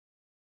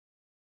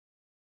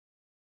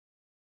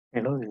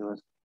Hello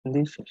viewers, in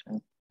this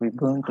session we're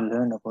going to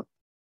learn about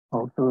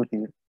how to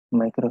read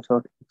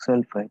Microsoft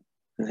Excel file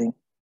using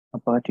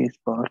Apache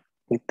Spark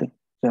with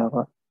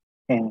Java,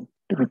 and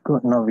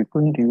now we're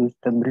going to use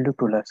the builder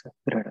tool as a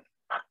Gradle.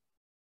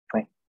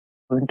 Fine.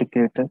 We're going to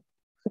create a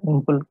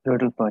simple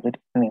Gradle project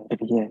and enter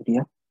the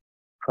idea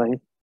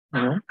file,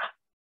 new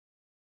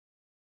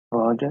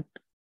project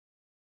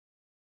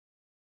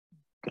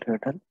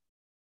Gradle.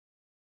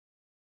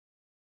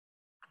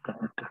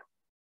 Going to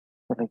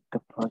select the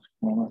project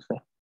name as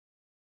a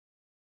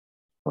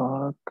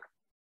Spark.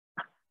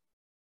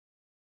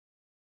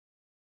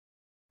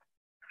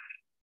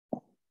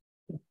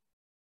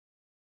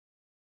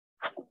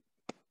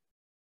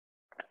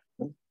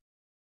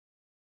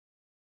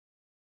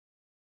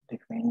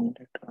 Define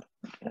it as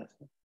a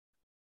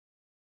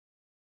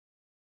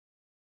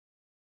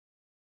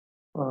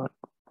Spark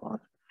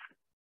project.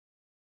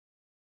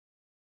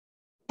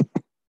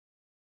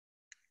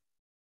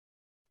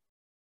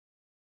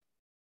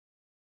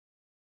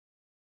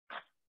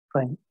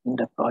 Fine.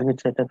 The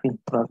project setup is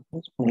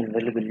progress. We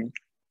will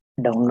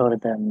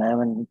download the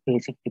Maven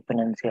basic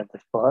dependency of the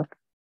Spark,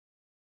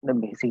 the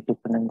basic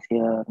dependency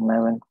of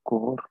Maven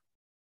core,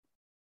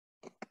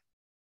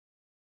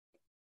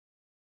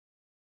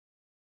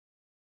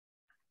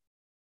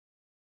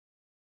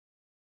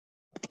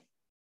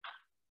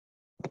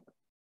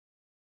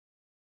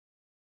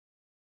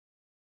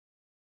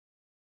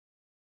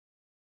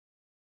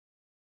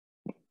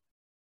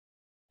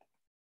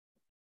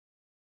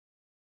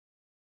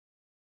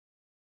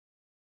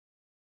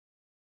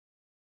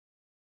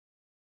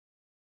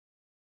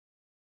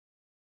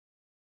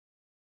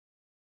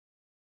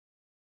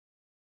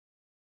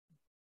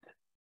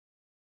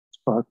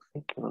 Spark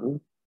secure,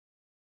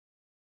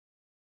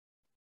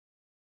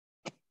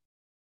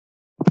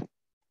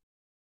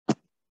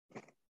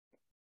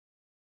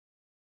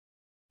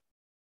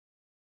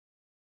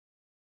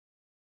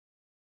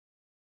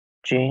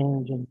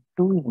 change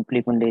into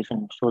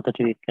implementation so that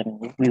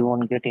we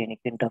won't get any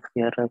kind of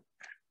error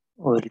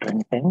or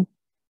runtime.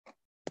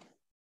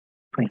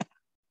 Fine.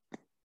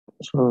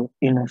 So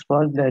in a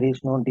Spark there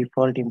is no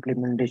default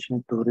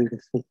implementation to read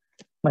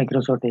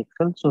Microsoft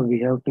Excel, so we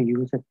have to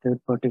use a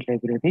third-party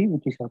library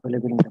which is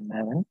available in the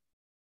Maven,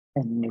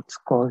 and it's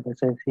called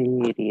as a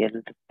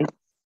Reality.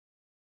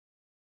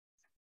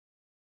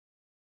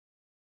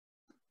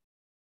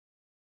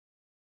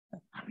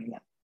 Yeah,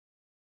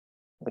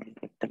 we'll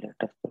get the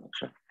latest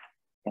version.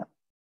 Yeah,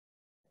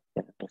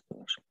 the latest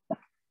version.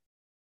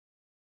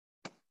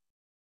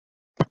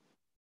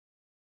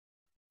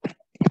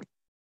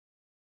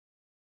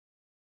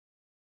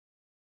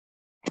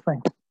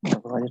 Fine. The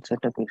project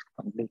setup is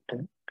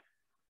completed.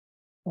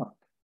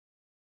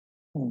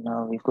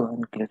 Now we go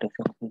and create a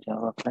simple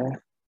Java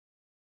class.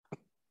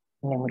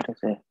 Name it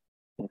as a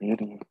read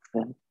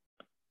Excel.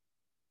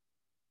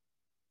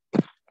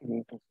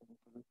 Create a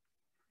simple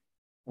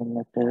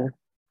method.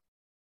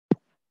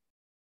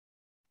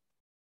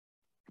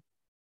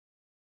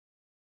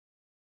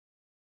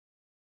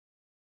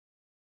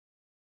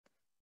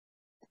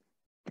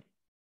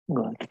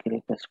 Going to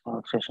create a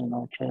Spark session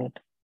object.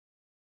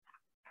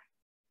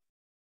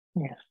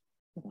 Yes,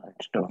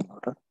 let's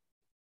download it.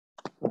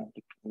 Going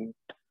to create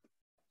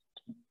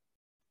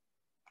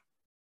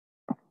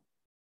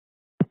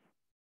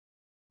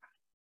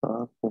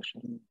Spark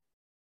session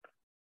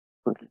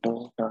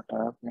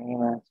filter.app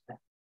name as a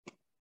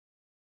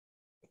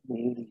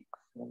read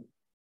Excel.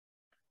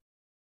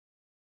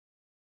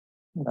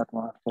 That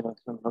master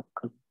as a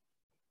local.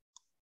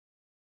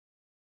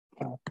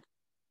 Okay.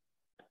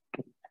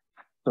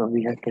 So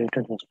we have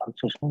created the Spark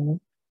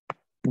session.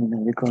 Now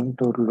we're going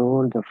to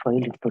load the file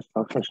into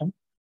Spark session.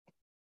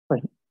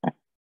 Fine.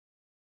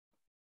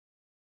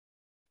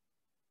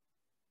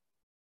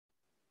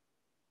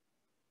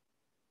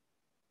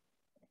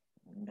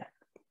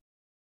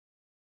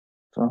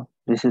 So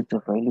this is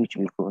the file which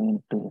we're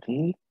going to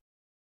read.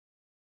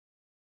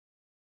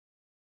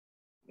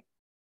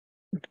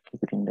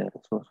 Keep it in the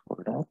resource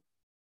folder.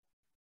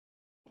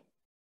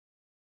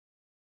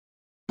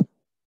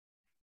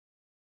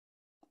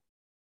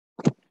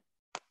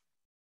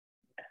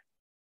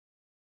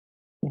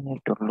 We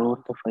need to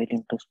load the file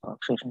into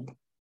Spark session.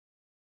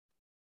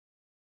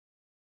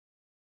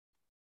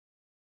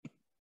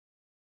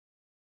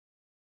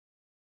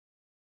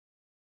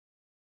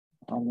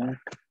 On it,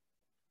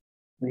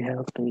 we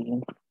have to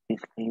include this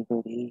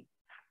library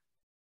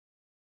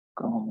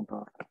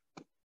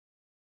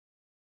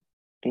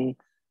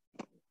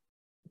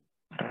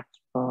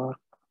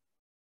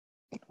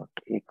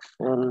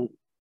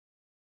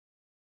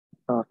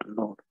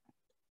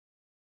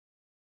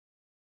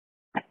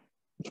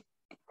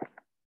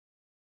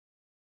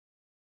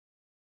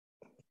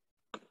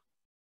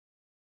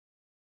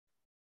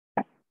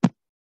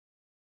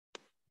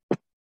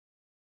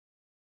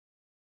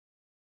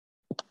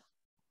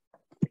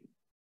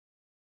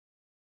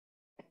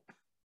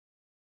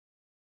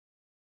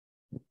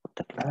Put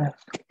the class.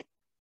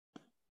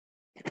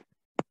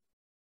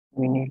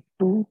 We need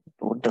to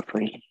load the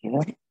file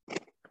here.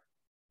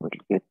 We'll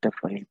get the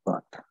file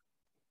path.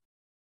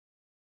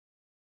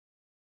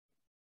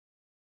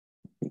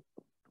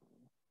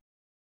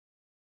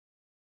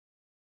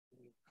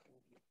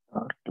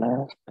 dot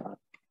class dot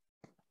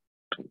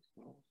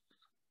resource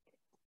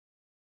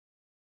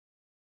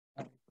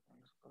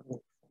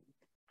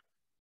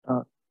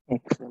dot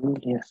excel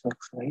dsx,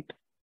 right?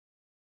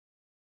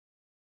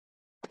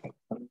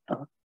 Excel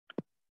dot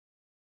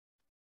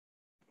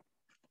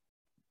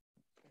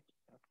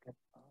get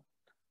path.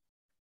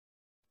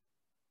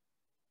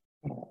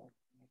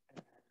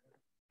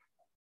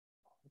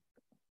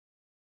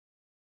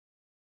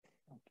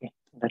 Okay,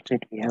 that's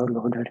it. We have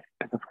loaded it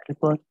to the file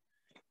path.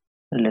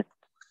 Let's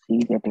see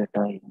the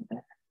data in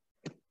the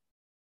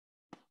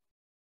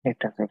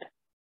data set.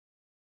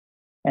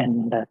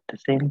 And at the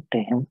same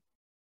time,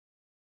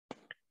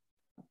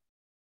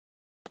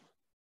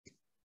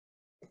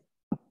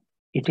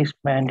 it is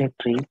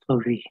mandatory.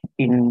 So we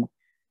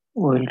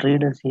will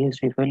read a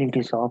CSV file. It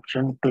is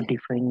option to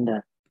define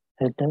the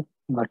header,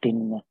 but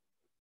in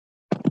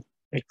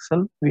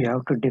Excel we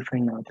have to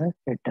define other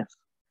headers.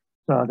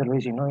 So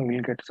otherwise, you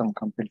will get some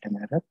compile time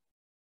error.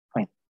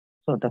 Fine.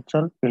 So that's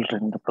all. We'll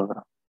run the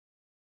program.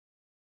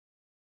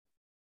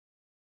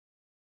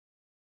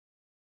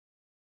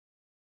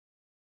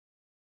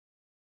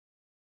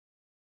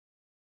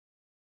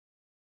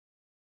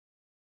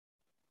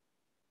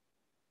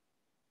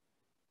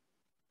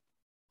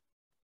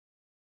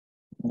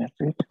 That's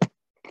it.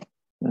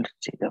 Let's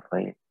see the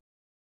file.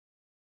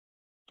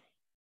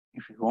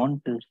 If you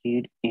want to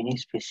read any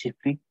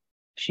specific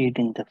sheet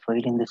in the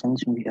file, in the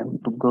sense we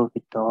have to go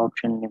with the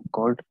option name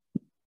called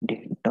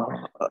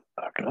data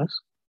address.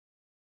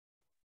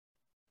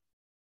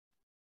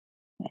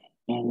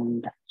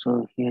 And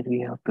so here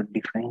we have to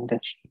define the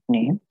sheet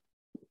name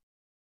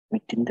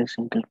within the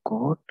single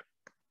quote.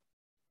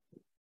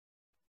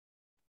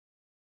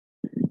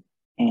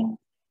 And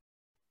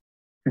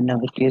in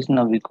our case,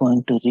 now we're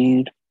going to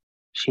read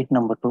sheet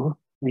number 2.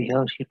 We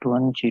have sheet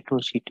 1, sheet 2,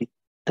 sheet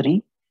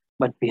 3,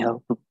 but we have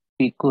to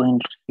go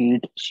and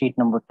read sheet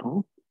number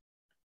 2.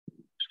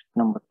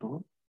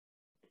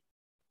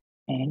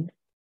 And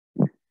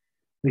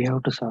we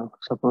have to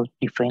suppose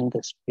define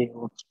the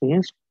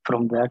space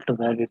from where to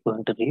where we're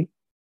going to read.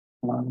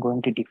 Now I'm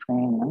going to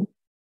define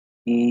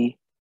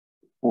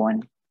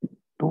A1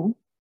 to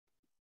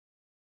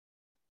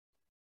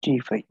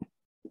G5.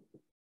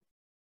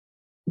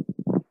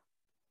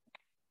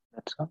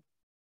 That's all.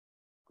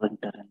 Going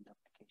to run the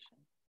application.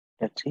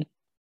 That's it.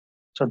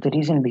 So the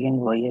reason behind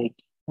why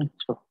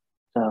so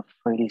the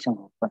file isn't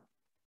open.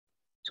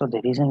 So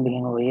the reason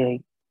behind why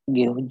I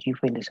gave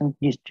G5 lesson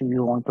is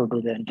you want to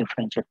do the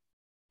differential.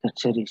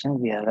 That's the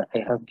reason I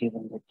have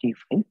given the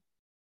G5.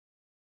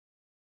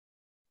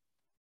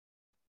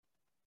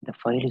 The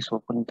file is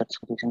open. That's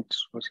the reason it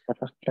shows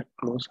error. Let's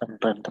close and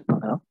run the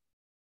program.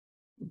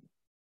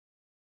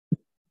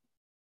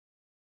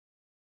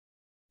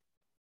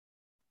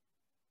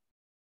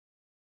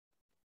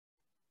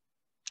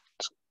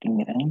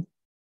 Running.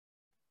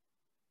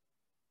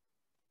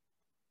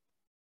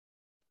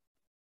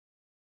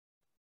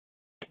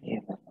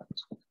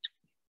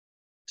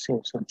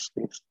 Save some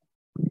space.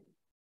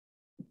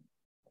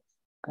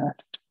 Got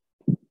it.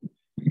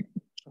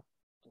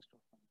 Just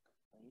open the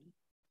file.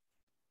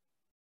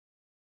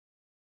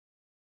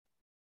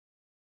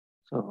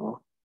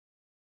 So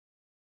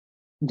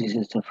this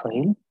is the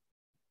file.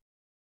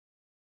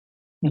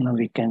 Now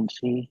we can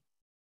see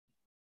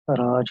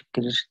Raj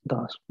Krish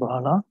Das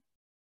Bala.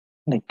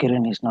 The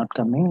Kiran is not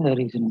coming. The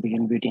reason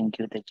being we didn't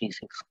give the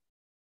G6.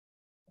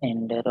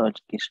 And Raj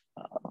Krish.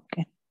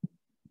 Okay.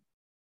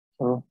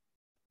 So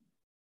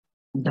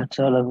that's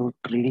all about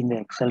reading the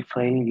Excel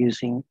file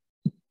using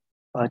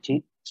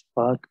Apache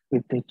Spark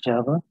with the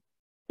Java.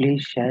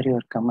 Please share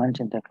your comments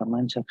in the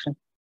comment section.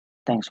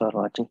 Thanks for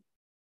watching.